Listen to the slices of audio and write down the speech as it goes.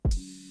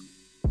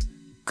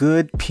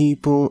Good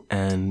people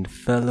and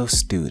fellow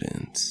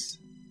students,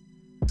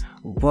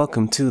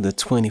 welcome to the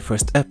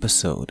 21st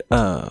episode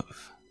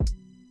of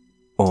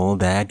All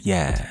That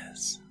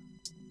Yaz,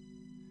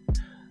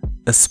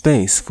 a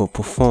space for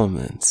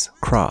performance,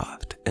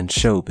 craft, and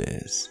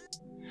showbiz,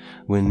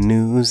 where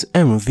news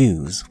and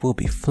reviews will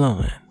be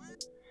flowing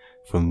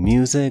from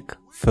music,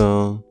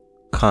 film,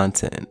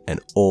 content,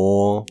 and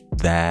all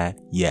that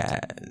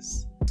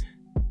yaz.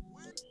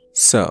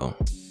 So,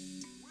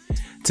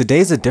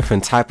 today's a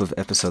different type of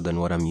episode than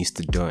what I'm used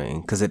to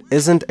doing, because it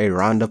isn't a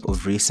roundup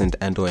of recent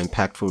and or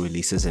impactful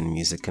releases in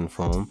music and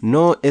film,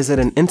 nor is it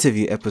an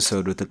interview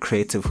episode with a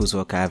creative whose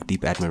work I have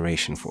deep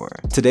admiration for.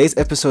 Today's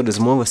episode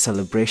is more of a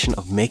celebration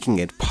of making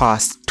it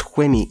past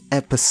 20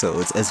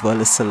 episodes, as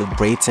well as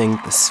celebrating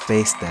the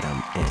space that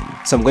I'm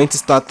in. So I'm going to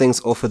start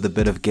things off with a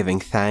bit of giving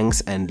thanks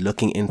and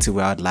looking into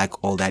where I'd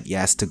like All That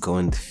Yaz to go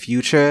in the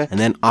future, and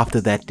then after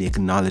that the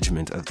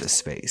acknowledgement of this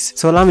space.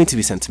 So allow me to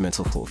be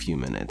sentimental for a few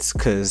minutes,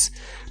 because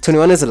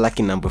 21 is a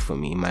lucky number for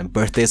me. My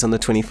birthday is on the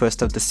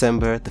 21st of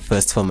December. The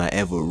first film I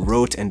ever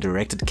wrote and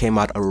directed came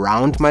out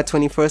around my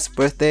 21st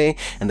birthday,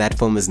 and that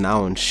film is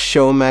now on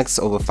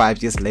Showmax over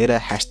 5 years later,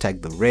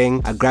 #The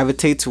Ring. I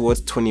gravitate towards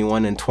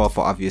 21 and 12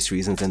 for obvious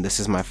reasons, and this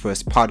is my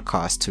first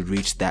podcast to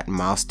reach that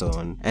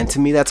milestone. And to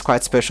me that's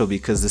quite special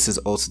because this is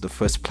also the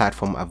first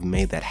platform I've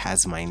made that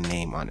has my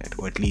name on it,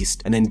 or at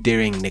least an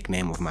endearing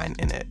nickname of mine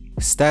in it.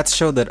 Stats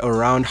show that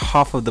around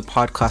half of the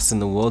podcasts in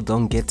the world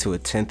don't get to a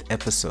 10th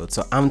episode,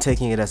 so I'm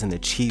taking it as an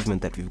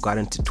achievement that we've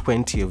gotten to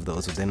 20 of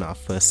those within our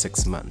first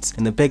 6 months.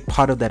 And a big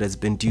part of that has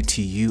been due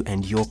to you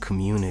and your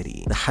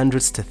community. The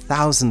hundreds to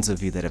thousands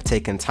of you that have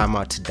taken time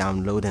out to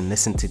download and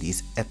listen to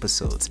these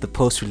episodes, the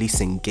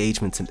post-release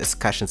engagements and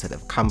discussions that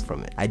have come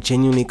from it. I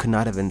genuinely could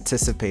not have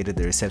anticipated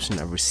the reception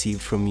I've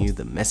received from you,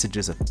 the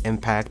messages of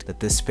impact that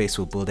this space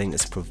we're building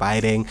is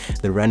providing,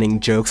 the running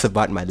jokes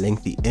about my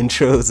lengthy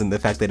intros, and the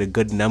fact that a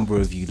good number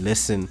of you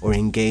listen or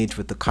engage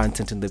with the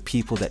content and the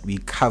people that we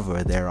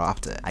cover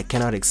thereafter. I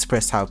cannot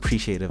express how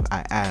appreciative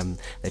I am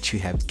that you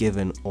have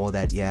given All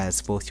That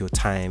Yaz both your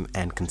time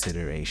and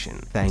consideration.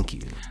 Thank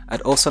you.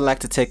 I'd also like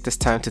to take this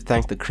time to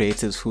thank the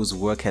creatives whose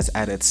work has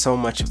added so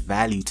much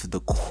value to the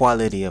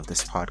quality of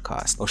this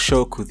podcast.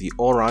 Oshoku, the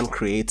all-round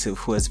creative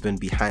who has been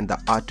behind the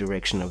art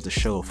direction of the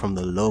show, from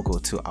the logo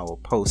to our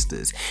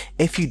posters.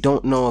 If you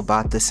don't know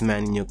about this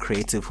man and you're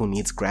creative who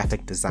needs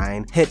graphic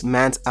design, hit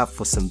Man's up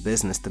for some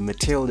business. The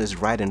material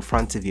is right in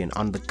front of you and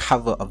on the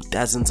cover of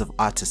dozens of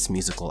artists'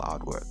 musical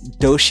artwork.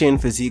 Doshi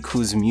and Physique,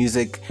 whose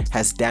music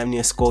has damn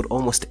near scored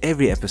almost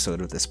every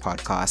episode of this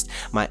podcast.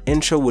 My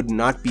intro would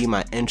not be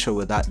my intro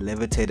without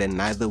Levitate, and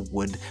neither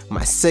would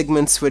my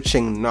segment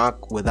switching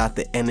knock without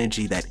the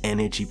energy that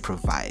energy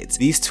provides.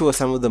 These two are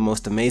some of the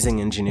most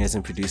amazing engineers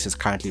and producers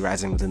currently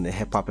rising within the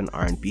hip-hop and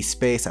R&B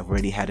space. I've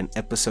already had an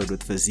episode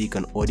with Physique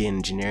on audio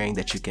engineering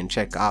that you can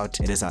check out.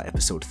 It is our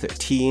episode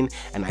 13,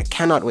 and I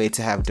cannot wait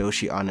to have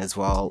Doshi on as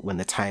well when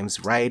the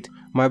time's right.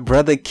 My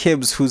brother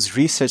Kibbs, whose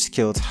research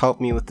skills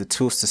helped me with the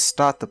tools to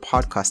start the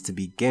podcast to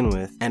begin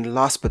with. And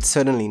last but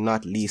certainly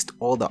not least,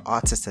 all the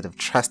artists that have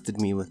trusted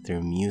me with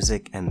their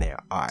music and their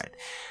art.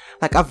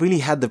 I've really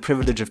had the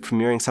privilege of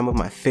premiering some of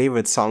my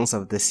favorite songs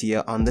of this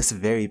year on this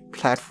very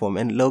platform,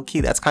 and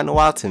low-key, that's kind of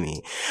wild to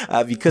me.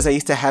 Because I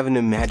used to have an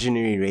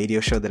imaginary radio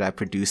show that I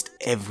produced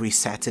every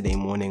Saturday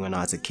morning when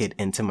I was a kid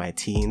into my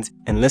teens,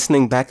 and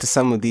listening back to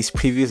some of these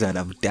previews that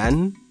I've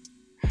done,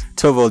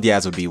 Torvald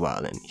Yaz would be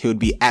wildin'. He would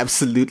be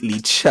absolutely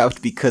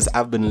chuffed because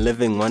I've been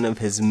living one of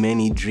his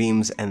many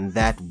dreams, and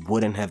that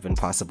wouldn't have been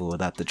possible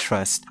without the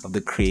trust of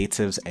the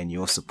creatives and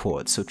your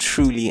support. So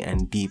truly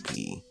and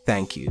deeply,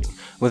 thank you.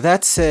 With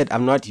that said,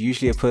 I'm not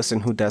usually a person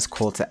who does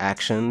call to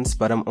actions,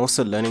 but I'm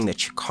also learning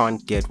that you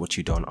can't get what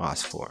you don't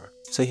ask for.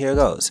 So here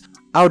goes.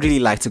 I would really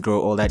like to grow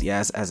All That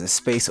Yaz as a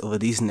space over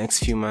these next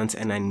few months,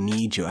 and I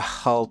need your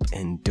help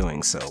in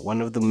doing so.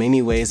 One of the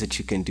many ways that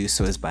you can do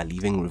so is by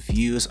leaving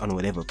reviews on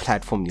whatever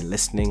platform you're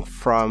listening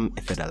from,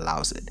 if it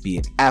allows it. Be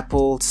it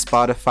Apple,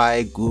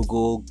 Spotify,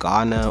 Google,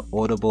 Ghana,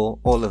 Audible,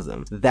 all of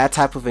them. That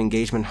type of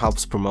engagement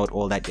helps promote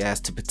All That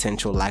Yaz to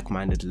potential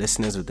like-minded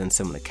listeners within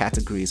similar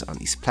categories on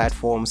these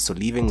platforms. So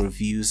leaving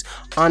reviews,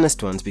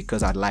 honest ones,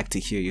 because I'd like to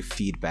hear your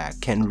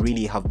feedback, can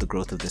really help the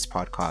growth of this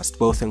podcast,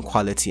 both in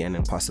quality and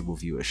in possible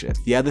viewership.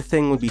 The other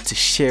thing would be to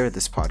share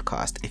this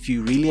podcast. If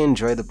you really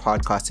enjoy the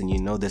podcast and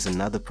you know there's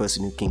another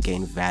person who can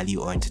gain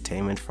value or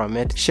entertainment from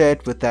it, share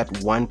it with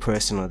that one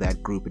person or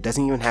that group. It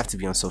doesn't even have to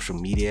be on social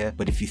media,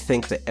 but if you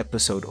think the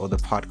episode or the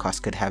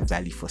podcast could have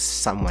value for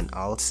someone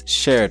else,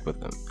 share it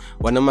with them.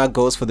 One of my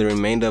goals for the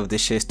remainder of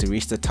this year is to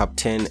reach the top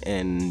 10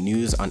 in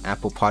news on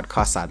Apple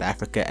Podcasts South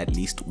Africa at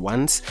least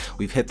once.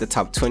 We've hit the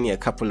top 20 a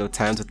couple of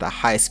times, with the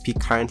highest peak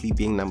currently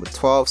being number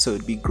 12, so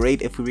it'd be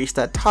great if we reach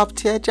that top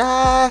tier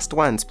just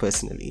once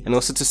personally. and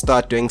also to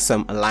start doing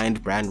some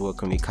aligned brand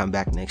work when we come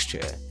back next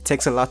year. It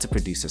takes a lot to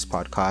produce this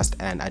podcast,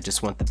 and I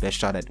just want the best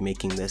shot at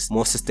making this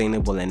more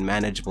sustainable and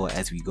manageable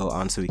as we go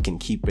on, so we can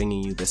keep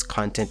bringing you this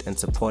content and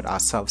support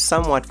ourselves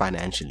somewhat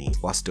financially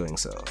whilst doing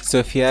so. So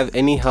if you have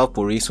any help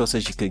or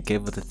resources you could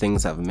give with the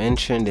things I've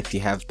mentioned, if you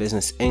have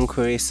business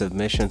inquiries,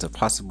 submissions, or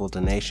possible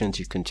donations,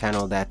 you can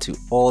channel that to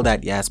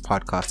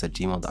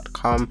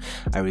allthatyaspodcast@gmail.com.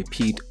 I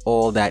repeat,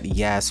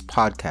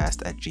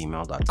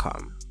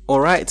 allthatyaspodcast@gmail.com.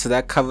 Alright, so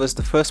that covers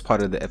the first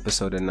part of the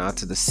episode, and now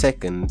to the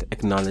second,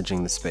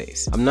 acknowledging the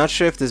space. I'm not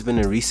sure if there's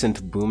been a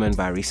recent boom, and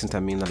by recent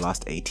I mean the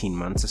last 18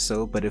 months or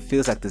so, but it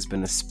feels like there's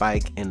been a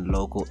spike in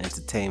local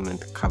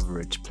entertainment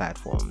coverage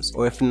platforms.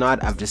 Or if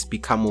not, I've just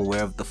become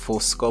aware of the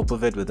full scope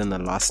of it within the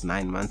last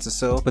 9 months or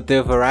so. But there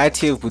are a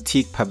variety of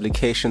boutique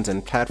publications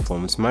and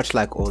platforms, much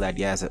like All That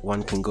Yaz, that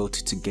one can go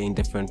to gain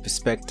different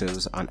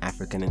perspectives on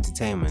African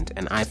entertainment,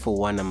 and I for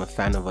one am a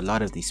fan of a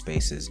lot of these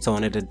spaces, so I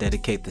wanted to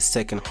dedicate the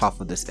second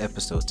half of this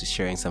episode to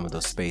sharing some of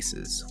those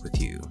spaces with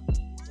you.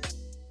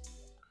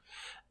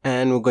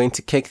 And we're going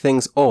to kick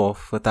things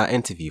off with our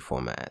interview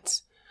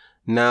formats.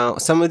 Now,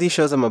 some of these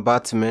shows I'm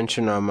about to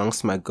mention are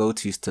amongst my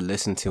go-tos to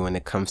listen to when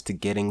it comes to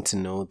getting to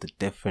know the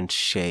different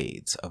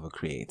shades of a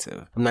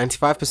creative. I'm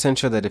 95%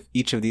 sure that if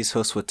each of these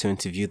hosts were to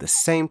interview the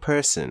same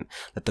person,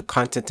 that the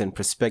content and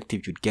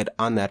perspective you'd get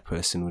on that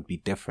person would be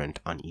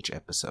different on each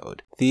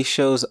episode. These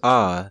shows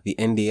are The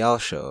NDL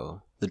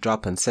Show, The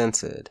Drop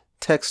Uncensored,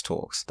 Text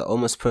Talks, The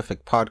Almost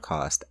Perfect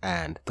Podcast,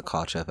 and The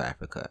Culture of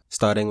Africa.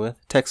 Starting with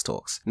Text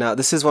Talks. Now,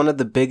 this is one of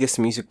the biggest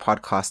music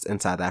podcasts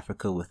in South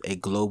Africa with a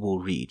global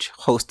reach,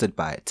 hosted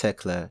by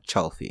Tekla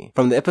Chalfi.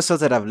 From the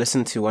episodes that I've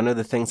listened to, one of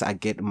the things I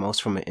get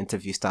most from an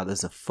interview style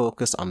is a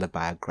focus on the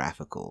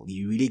biographical.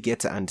 You really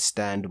get to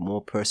understand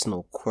more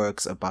personal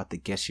quirks about the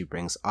guest she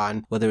brings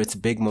on, whether it's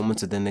big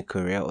moments within their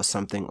career or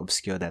something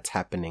obscure that's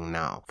happening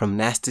now. From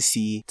Nasty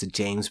C to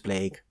James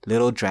Blake,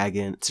 Little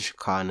Dragon to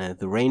Shakana,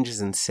 the range is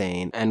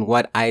insane, and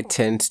what I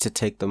tend to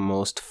take the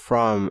most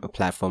from a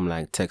platform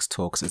like Text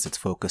Talks is it's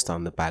focused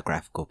on the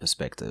biographical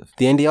perspective.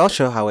 The NDL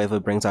Show,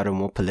 however, brings out a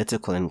more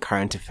political and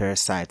current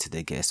affairs side to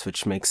the guests,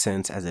 which makes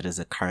sense as it is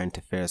a current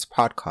affairs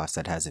podcast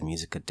that has a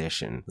music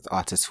edition with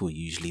artists who are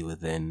usually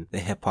within the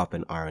hip-hop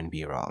and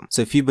R&B realm.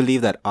 So if you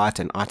believe that art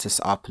and artists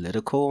are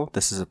political,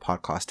 this is a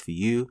podcast for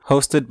you.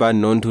 Hosted by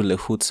Nondu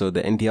Lehutso,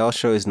 the NDL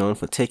Show is known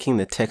for taking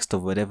the text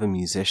of whatever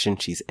musician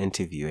she's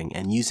interviewing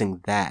and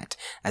using that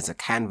as a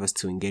canvas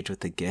to engage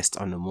with the guest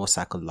on a more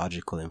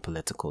psychological and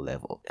political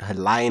level. Her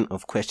line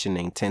of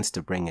questioning tends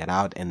to bring it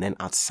out, and then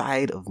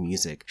outside of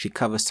music, she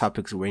covers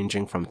topics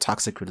ranging from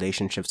toxic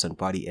relationships and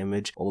body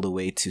image all the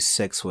way to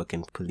sex work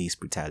and police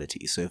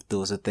brutality. So if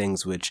those are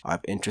things which are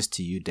of interest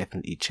to you,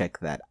 definitely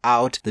check that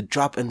out. The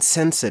Drop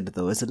Uncensored,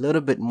 though, is a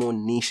little bit more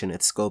niche in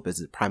its scope,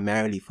 as it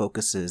primarily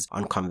focuses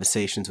on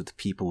conversations with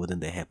people within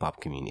the hip-hop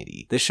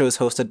community. This show is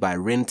hosted by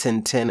Rin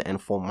Tin Tin,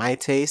 and for my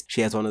taste,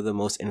 she has one of the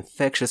most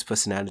infectious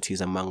personalities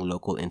among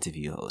local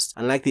interview hosts.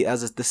 Unlike the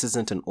others, this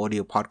isn't an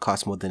audio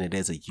podcast more than it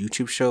is a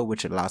YouTube show,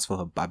 which allows for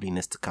her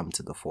bubbliness to come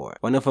to the fore.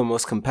 One of her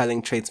most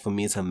compelling traits for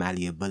me is her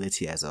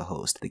malleability as a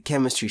host, the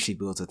chemistry she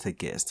builds with her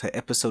guests. Her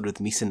episode with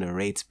Misa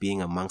narrates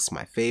being amongst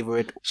my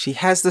favorite. She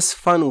has this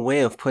fun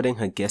way of putting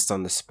her guests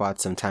on the spot,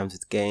 sometimes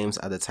with games,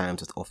 other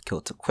times with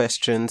off-kilter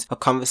questions. Her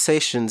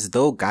conversations,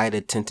 though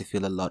guided, tend to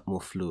feel a lot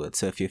more fluid,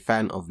 so if you're a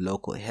fan of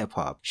local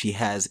hip-hop, she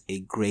has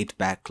a great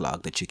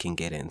backlog that you can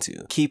get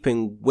into.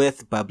 Keeping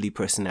with bubbly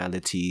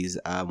personalities,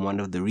 one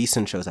of the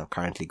recent shows I've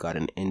currently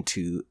gotten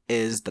into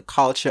is The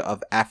Culture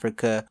of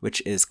Africa,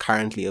 which is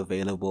currently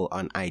available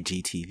on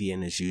IGTV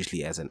and is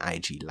usually as an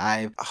IG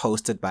Live,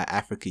 hosted by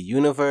Africa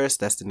Universe.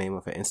 That's the name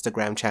of her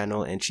Instagram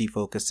channel, and she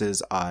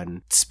focuses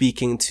on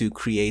speaking to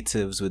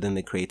creatives within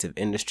the creative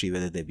industry,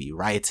 whether they be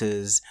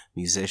writers,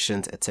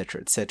 musicians,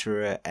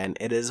 etc., and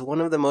it is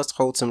one of the most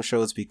wholesome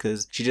shows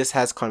because she just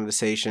has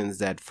conversations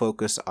that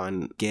focus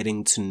on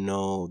getting to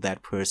know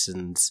that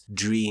person's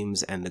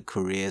dreams and the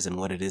careers and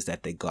what it is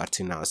that they got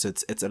to now. So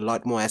it's a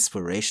lot more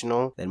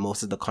aspirational than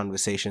most of the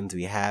conversations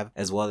we have,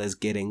 as well as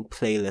getting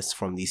playlists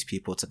from these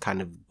people to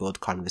kind of build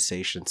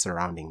conversations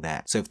surrounding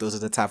that. So if those are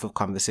the type of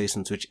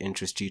conversations which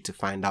interest you to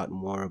find out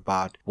more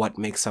about what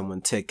makes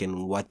someone tick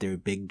and what their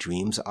big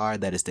dreams are,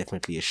 that is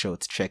definitely a show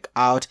to check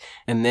out.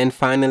 And then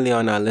finally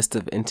on our list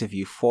of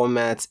interview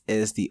formats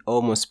is the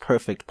Almost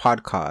Perfect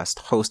Podcast,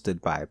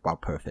 hosted by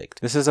Bob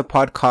Perfect. This is a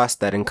podcast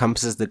that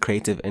encompasses the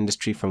creative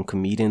industry from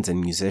comedians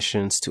and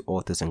musicians to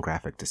authors and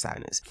graphic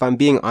designers. If I'm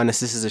being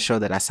honest, this is a show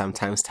that I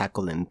sometimes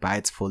tackle in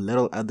bites for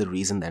little other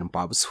reason than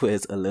Bob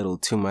swears a little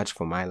too much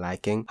for my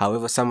liking.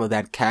 However, some of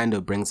that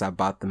candor brings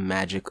about the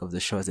magic of the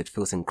show, as it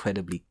feels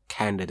incredibly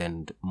candid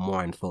and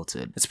more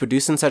unfiltered. It's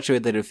produced in such a way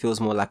that it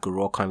feels more like a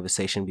raw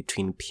conversation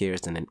between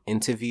peers than an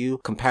interview.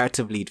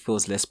 Comparatively, it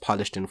feels less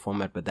polished in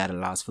format, but that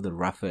allows for the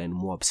rougher and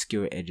more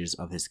obscure edges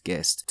of his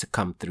guest to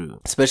come through,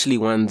 especially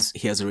ones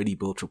he has already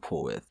built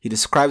rapport with. He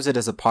describes it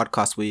as a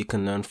podcast where you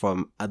can learn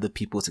from other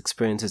people's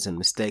experiences and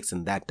mistakes,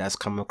 and that does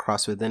come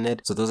across within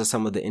it. So those are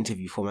some of the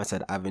interview formats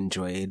that I've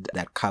enjoyed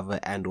that cover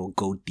and will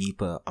go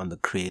deeper on the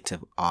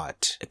creative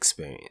art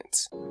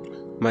experience.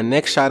 My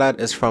next shout out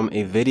is from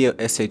a video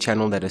essay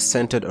channel that is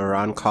centered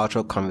around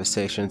cultural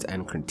conversations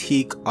and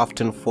critique,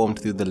 often formed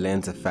through the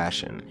lens of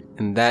fashion,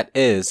 and that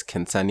is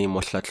Khensani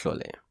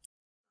Mohlatlole.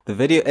 The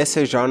video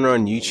essay genre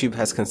on YouTube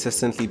has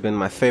consistently been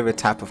my favorite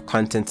type of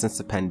content since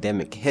the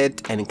pandemic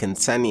hit, and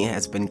Khensani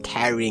has been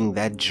carrying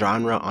that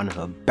genre on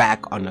her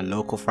back on a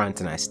local front,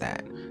 and I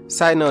stand.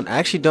 Side note, I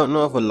actually don't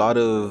know of a lot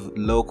of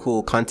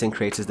local content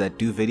creators that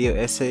do video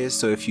essays,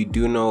 so if you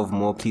do know of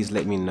more, please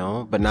let me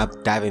know. But now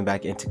diving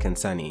back into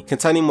Khensani.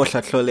 Khensani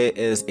Mohlatlole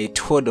is a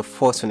tour de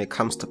force when it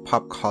comes to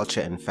pop culture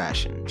and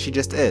fashion. She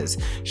just is.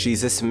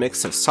 She's this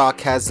mix of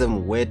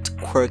sarcasm, wit,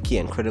 quirky,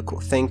 and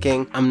critical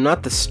thinking. I'm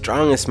not the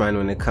strongest mind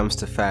when it comes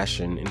to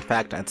fashion. In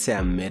fact, I'd say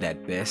I'm mid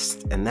at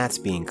best, and that's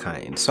being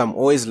kind. So I'm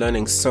always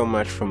learning so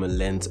much from a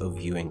lens of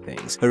viewing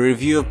things. Her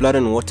review of Blood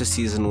and Water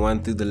Season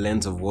 1 through the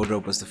lens of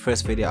wardrobe was the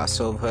first video I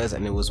saw of hers,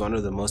 and it was one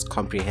of the most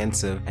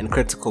comprehensive and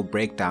critical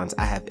breakdowns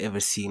I have ever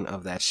seen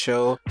of that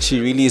show. She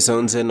really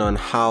zones in on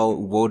how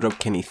wardrobe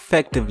can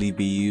effectively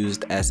be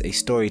used as a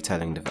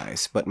storytelling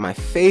device. But my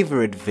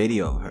favorite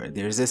video of her,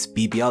 there's this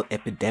BBL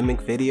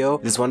Epidemic video.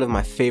 This is one of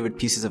my favorite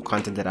pieces of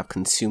content that I've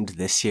consumed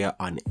this year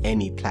on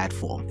any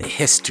platform. The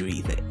history,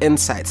 the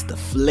insights, the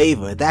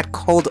flavor, that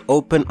cold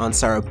open on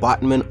Sarah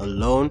Botman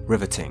alone,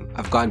 riveting.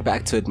 I've gone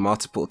back to it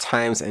multiple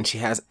times, and she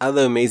has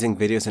other amazing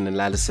videos and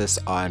analysis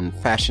on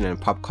fashion and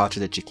pop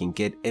culture that you can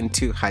get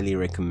into. Highly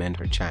recommend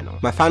her channel.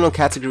 My final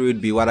category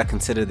would be what I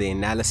consider the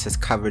analysis,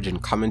 coverage, and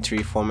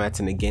commentary formats,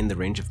 and again the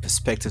range of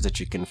perspectives that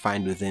you can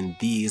find within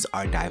these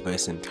are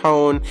diverse in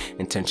tone,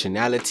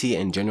 intentionality,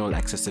 and general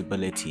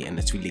accessibility, and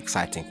it's really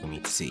exciting for me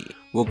to see.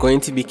 We're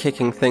going to be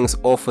kicking things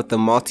off with the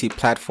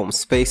multi-platform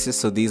spaces,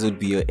 so these would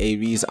be your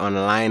Aries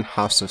Online,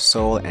 House of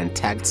Soul, and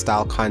tagged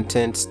style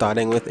content,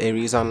 starting with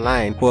Aries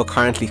Online, who are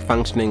currently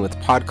functioning with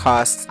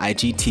podcasts,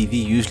 IGTV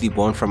usually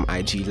born from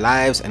IG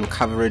Lives, and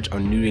coverage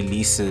on new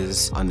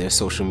releases on their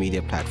social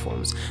media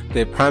platforms.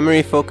 Their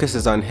primary focus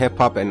is on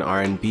hip-hop and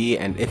R&B,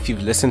 and if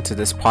you've listened to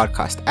this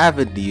podcast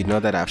avidly, you know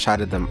that I've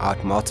shouted them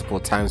out multiple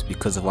times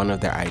because of one of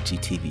their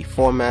IGTV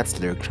formats,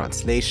 Lyric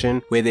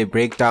Translation, where they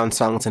break down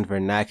songs in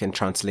vernac and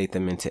translate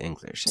them into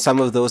English. Some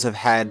of those have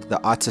had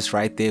the artists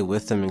right there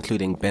with them,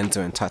 including Benzo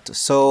and Tato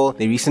Soul.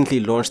 They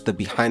recently launched the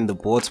Behind the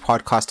Boards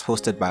podcast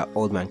hosted by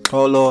Old Man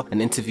Xolo, an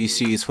interview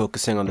series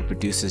focusing on the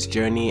producer's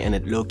journey, and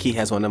it low-key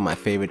has one of my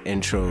favorite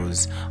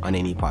intros on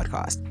any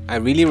podcast. I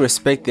really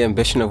respect the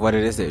ambition of what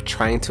it is they're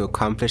trying to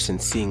accomplish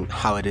and seeing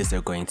how it is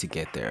they're going to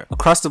get there.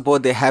 Across the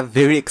board, they have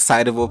very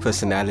excitable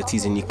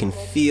personalities, and you can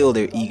feel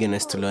their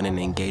eagerness to learn and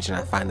engage, and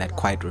I find that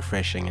quite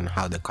refreshing in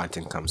how the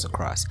content comes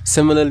across.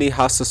 Similarly,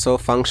 House of Soul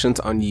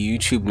functions on YouTube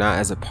now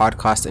as a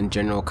podcast and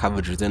general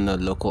coverage within the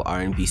local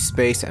R&B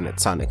space and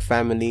its Sonic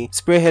family.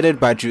 Spearheaded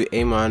by Drew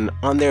Amon,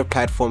 on their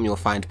platform you'll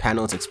find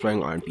panels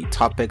exploring R&B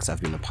topics.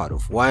 I've been a part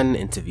of one,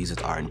 interviews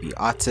with R&B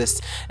artists,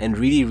 and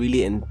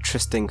really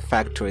interesting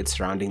factoids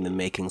surrounding the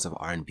makings of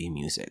R&B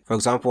music. For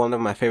example, one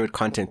of my favorite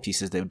content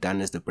pieces they've done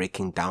is the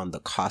breaking down the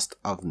cost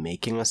of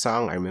making a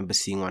song. I remember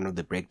seeing one of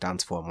the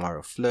breakdowns for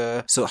Amara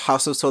Fleur. So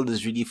House of Soul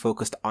is really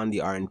focused on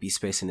the R&B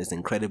space and is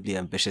incredibly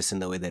ambitious in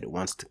the way that it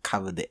wants to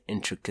cover the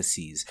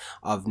intricacies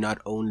of not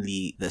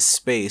only the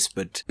space,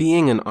 but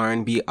being an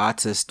R&B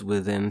artist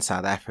within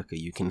South Africa.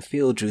 You can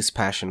feel Drew's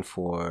passion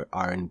for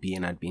R&B,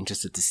 and I'd be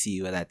interested to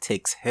see where that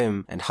takes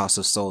him and House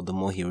of Soul the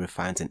more he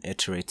refines and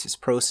iterates his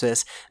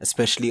process,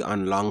 especially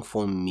on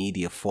long-form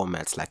media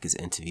formats like his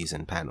interviews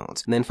and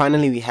panels. And then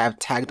finally we have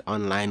Tagged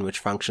Online, which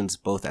functions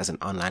both as an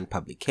online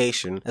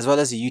publication as well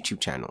as a YouTube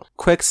channel.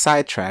 Quick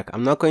sidetrack,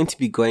 I'm not going to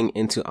be going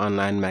into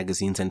online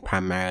magazines and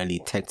primarily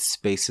tech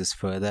spaces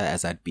further,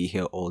 as I'd be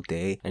here all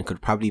day and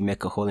could probably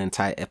make a whole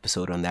entire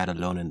episode on that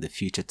alone in the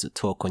future to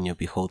talk on your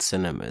Behold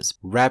Cinemas,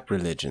 Rap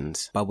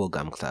Religions,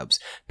 Bubblegum Clubs,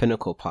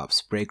 Pinnacle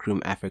Pops,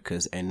 Breakroom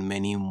Africas, and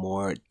many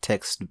more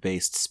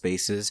text-based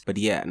spaces. But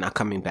yeah, now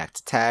coming back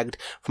to Tagged,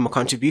 from a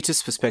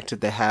contributor's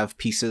perspective, they have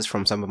pieces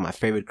from some of my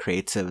favorite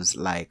creatives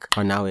like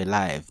Arnawe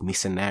Live,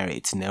 Misa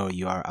Narrates, Nero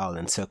URL,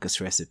 and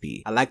Circus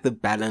Recipe. I like the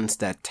balance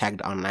that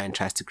Tagged Online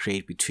tries to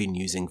create between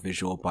using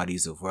visual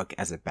bodies of work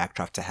as a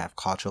backdrop to have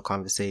cultural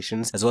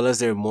conversations, as well as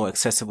their more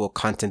accessible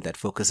content that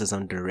focuses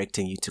on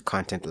directing you to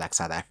content like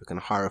South African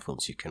horror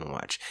films you can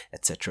watch,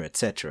 etc,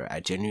 etc. I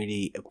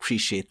genuinely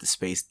appreciate the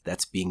space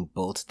that's being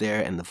built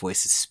there and the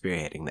voices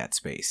spearheading that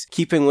space.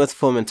 Keeping with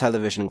film and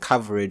television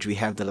coverage, we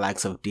have the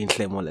likes of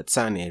Dintle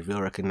Moletsane,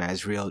 Real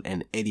Recognized Real,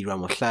 and Eddie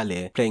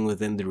Ramohlale playing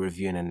within the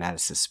review and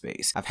analysis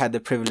space. I've had the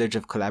privilege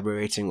of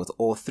collaborating with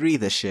all three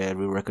this year.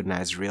 Real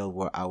Recognized Real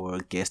were our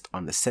guest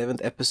on the 7th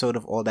episode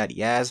of All That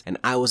Yaz, and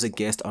I was a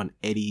guest on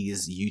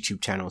Eddie's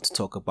YouTube channel to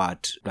talk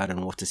about Blood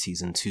and Water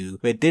Season 2,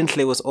 where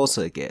Dintle was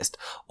also a guest.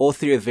 All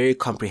three are very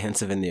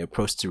comprehensive in their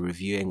approach to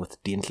reviewing,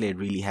 with Dintle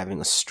really having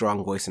a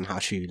strong voice in how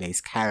she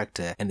relays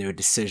character and their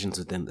decisions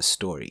within the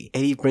story.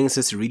 Eddie brings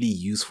this really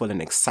useful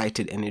and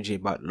excited energy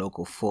about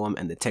local form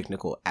and the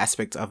technical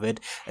aspects of it,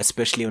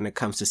 especially when it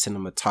comes to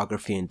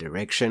cinematography and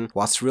direction,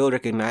 whilst Real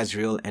Recognize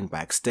Real and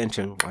by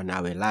extension Are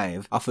Now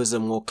Alive offers a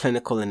more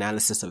clinical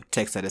analysis of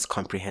text that is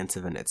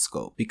comprehensive in its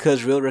scope.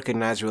 Because Real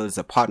Recognize Real is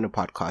a partner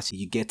podcast,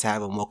 you get to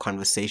have a more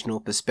conversational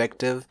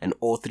perspective, and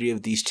all three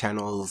of these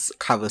channels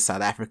cover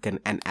South African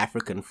and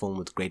African film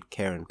with great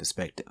care and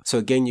perspective. So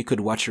again, you could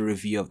watch a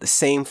review of the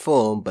same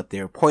film, but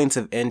their points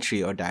of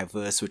entry are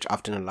diverse, which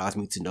often allows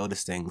me to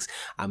notice things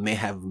I may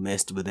have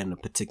missed within a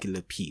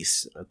particular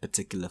piece, a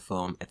particular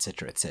film,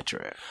 etc.,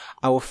 etc.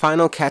 Our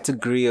final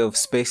category of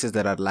spaces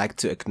that I'd like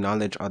to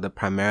acknowledge are the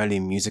primarily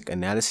music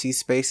analysis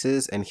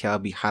spaces, and here I'll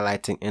be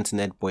highlighting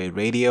Internet Boy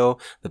Radio,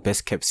 the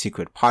Best Kept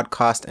Secret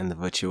podcast, and the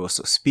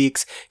Virtuoso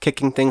Speaks,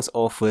 kicking things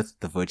off with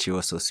the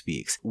Virtuoso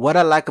Speaks. What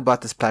I like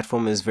about this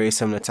platform is very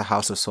similar to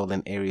House of Soul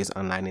and Areas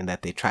Online in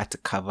that they try to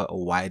cover a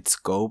wide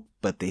scope,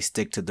 but they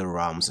stick to the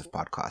realms of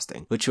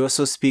podcasting.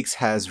 Virtuoso Speaks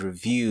has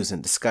reviews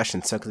and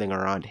discussions circling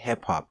around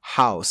hip-hop,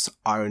 house,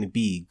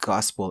 R&B,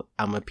 gospel,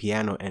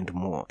 amapiano, and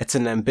more. It's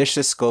an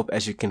ambitious scope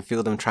as you can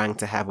feel them trying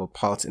to have a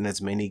pulse in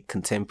as many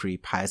contemporary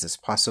pies as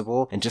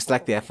possible, and just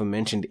like the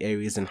aforementioned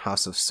Areas and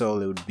House of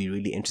Soul, it would be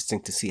really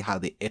interesting to see how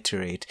they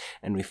iterate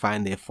and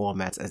refine their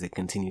formats as they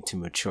continue to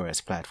mature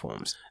as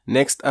platforms.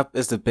 Next up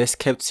is the Best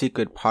Kept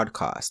Secret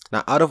podcast.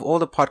 Now, out of all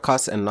the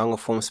podcasts and longer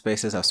form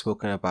spaces I've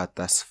spoken about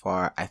thus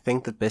far, I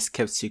think the Best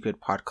Kept Secret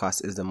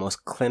podcast is the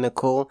most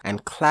clinical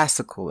and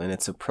classical in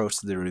its approach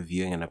to the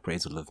reviewing and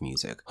appraisal of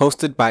music.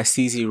 Hosted by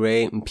CZ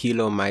Ray,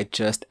 Mpilo, Might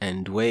Just,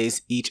 and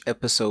Dways, each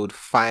episode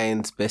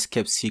finds Best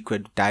Kept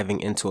Secret diving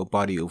into a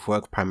body of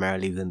work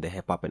primarily within the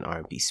hip-hop and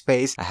R&B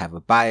space. I have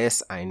a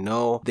bias, I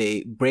know.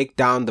 They break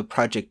down the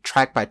project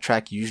track by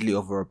track, usually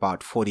over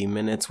about 40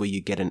 minutes, where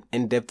you get an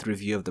in-depth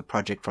review of the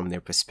project from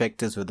their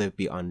perspectives, whether it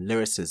be on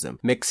lyricism,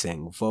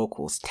 mixing,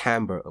 vocals,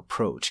 timbre,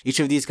 approach. Each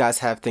of these guys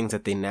have things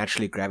that they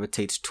naturally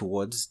gravitate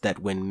towards that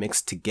when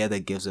mixed together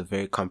gives a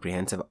very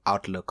comprehensive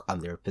outlook on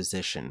their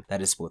position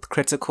that is both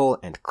critical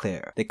and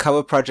clear. They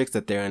cover projects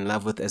that they're in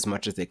love with as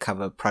much as they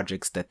cover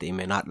projects that they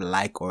may not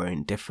like or are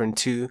indifferent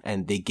to,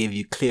 and they give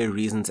you clear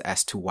reasons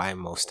as to why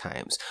most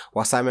times.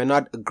 Whilst I may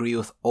not agree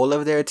with all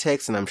of their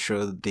takes, and I'm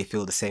sure they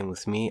feel the same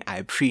with me, I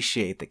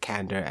appreciate the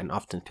candor and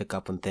often pick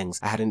up on things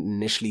I hadn't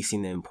initially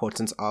seen the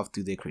importance of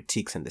through their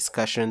critiques and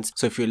discussions.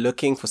 So if you're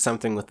looking for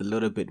something with a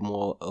little bit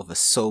more of a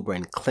sober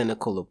and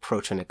clinical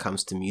approach when it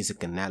comes to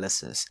music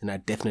analysis, then I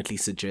definitely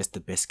suggest the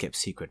Best Kept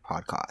Secret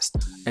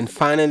podcast. And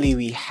finally,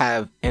 we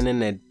have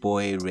Internet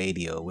Boy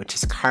Radio, which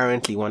is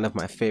currently one of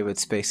my favorite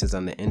spaces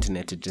on the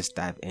internet to just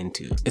dive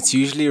into. It's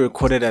usually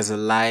recorded as a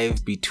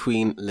live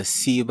between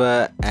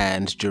Lasiba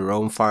and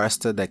Jerome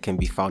Forrester that can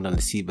be found on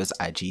Lasiba's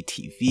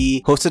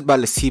IGTV. Hosted by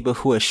Lasiba,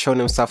 who has shown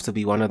himself to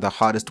be one of the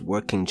hardest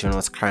working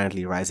journalists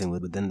currently rising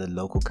within the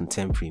local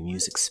contemporary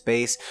music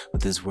space,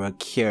 with his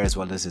work here as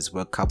well as his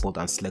work coupled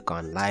on Slick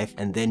on Life.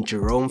 And then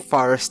Jerome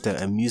Forrester,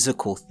 a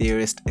musical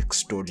theorist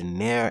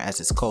extraordinaire, as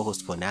his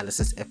co-host for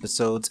analysis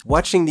episodes.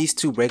 Watching these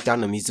two break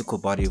down a musical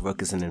body of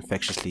work is an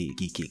infectiously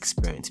geeky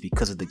experience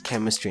because of the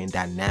chemistry and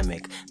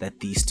dynamic that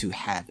these two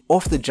have.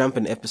 Off the jump,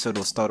 an episode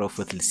will start off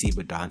with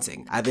Lasiba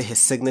dancing, either his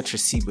signature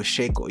Siba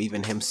shake or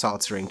even him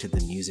saltering to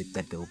the music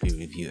that they'll be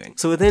reviewing.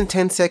 So within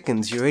 10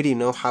 seconds, you already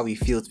know how he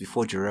feels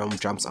before Jerome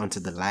jumps onto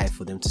the live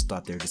for them to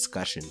start their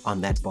discussion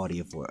on that body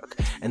of work.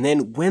 And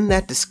then when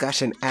that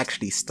discussion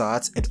actually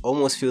starts, it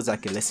almost feels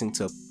like you're listening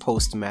to a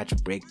post-match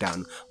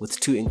breakdown with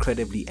two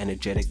incredibly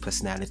energetic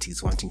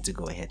personalities wanting to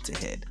go head to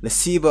head.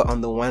 Lasiba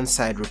on the one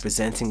side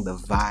representing the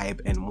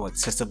vibe and more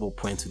accessible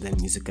points within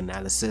music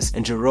analysis,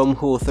 and Jerome,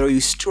 who will throw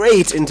you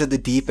straight into the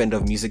deep end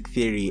of music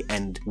theory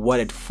and what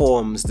it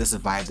forms this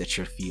vibe that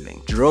you're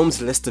feeling.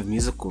 Jerome's list of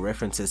musical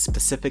references,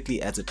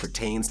 specifically as it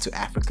pertains to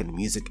African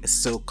music, is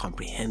so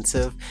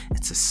comprehensive,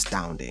 it's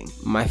astounding.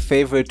 My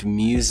favorite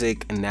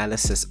music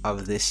analysis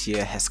of this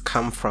year has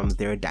come from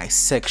their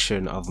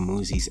dissection of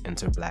Muzi's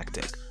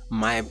Intergalactic.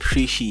 My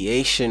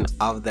appreciation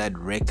of that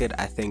record,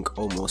 I think,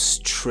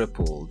 almost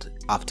tripled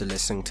after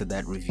listening to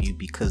that review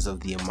because of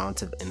the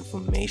amount of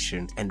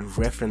information and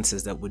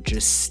references that were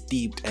just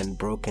steeped and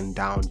broken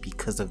down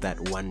because of that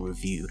one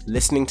review.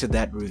 Listening to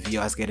that review,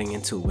 I was getting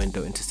into a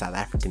window into South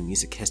African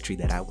music history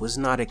that I was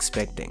not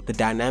expecting. The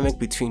dynamic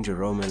between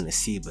Jerome and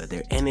Lasiba,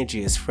 their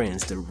energy as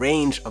friends, the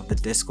range of the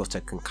discourse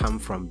that can come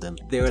from them.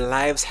 Their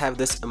lives have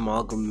this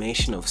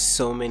amalgamation of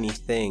so many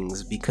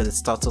things because it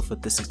starts off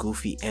with this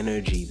goofy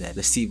energy that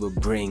Lasiba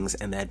brings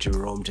and that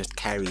Jerome just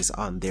carries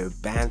on. Their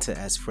banter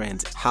as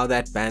friends, how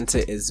that banter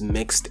is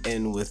mixed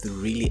in with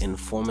really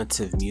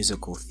informative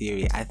musical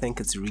theory. I think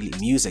it's really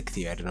music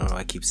theory. I don't know why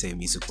I keep saying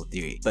musical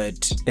theory,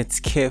 but it's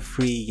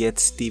carefree yet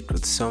steeped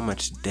with so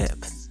much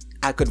depth.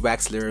 I could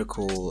wax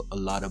lyrical a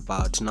lot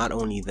about not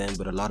only them,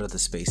 but a lot of the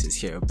spaces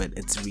here, but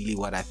it's really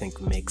what I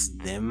think makes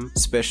them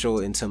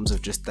special in terms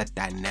of just that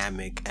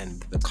dynamic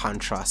and the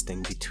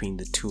contrasting between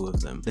the two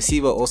of them.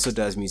 Nasiba also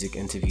does music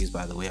interviews,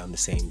 by the way, on the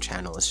same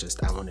channel. It's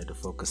just I wanted to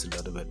focus a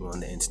little bit more on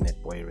the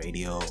Internet Boy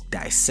Radio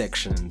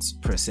dissections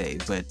per se,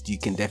 but you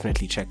can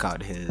definitely check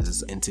out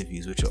his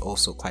interviews, which are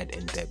also quite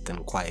in-depth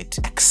and quite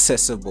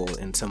accessible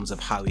in terms of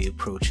how he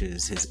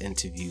approaches his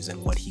interviews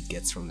and what he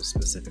gets from the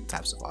specific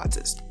types of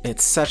artists.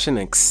 It's such an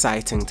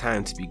exciting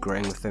time to be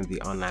growing within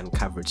the online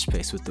coverage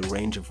space with the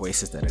range of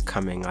voices that are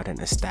coming out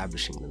and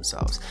establishing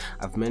themselves.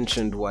 I've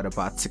mentioned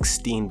about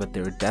 16, but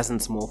there are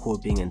dozens more who are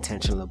being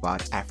intentional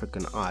about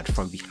African art,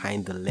 from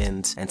Behind the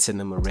Lens and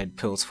Cinema Red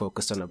Pills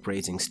focused on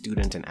upraising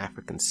student and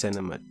African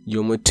cinema.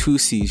 Your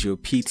Matusis, your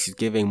Pete's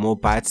giving more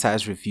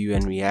bite-sized review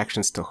and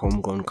reactions to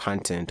homegrown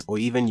content, or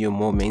even your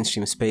more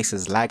mainstream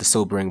spaces like the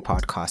Sobering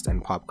Podcast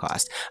and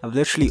Popcast. I've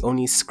literally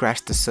only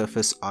scratched the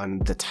surface on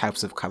the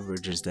types of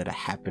coverages that are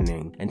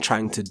happening and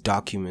trying to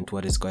document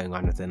what is going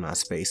on within our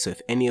space. So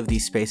if any of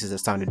these spaces have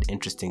sounded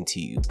interesting to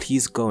you,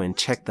 please go and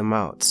check them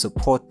out,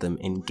 support them,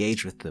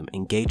 engage with them,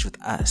 engage with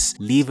us,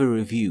 leave a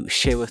review,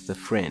 share with a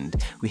friend.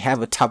 We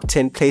have a top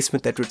 10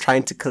 placement that we're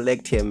trying to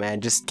collect here,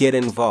 man. Just get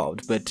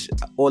involved. But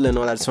all in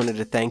all, I just wanted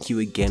to thank you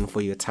again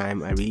for your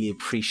time. I really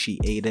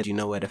appreciate it. You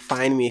know where to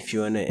find me if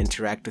you want to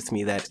interact with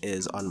me. That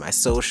is on my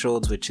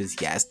socials, which is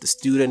Yaz the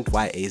Student,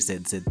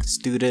 YAZZ the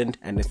Student.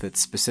 And if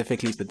it's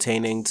specifically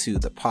pertaining to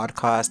the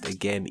podcast,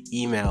 again,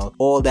 email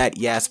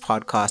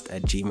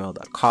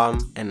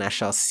allthatyaspodcast@gmail.com, and I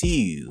shall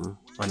see you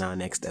on our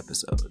next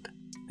episode.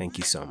 Thank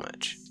you so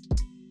much.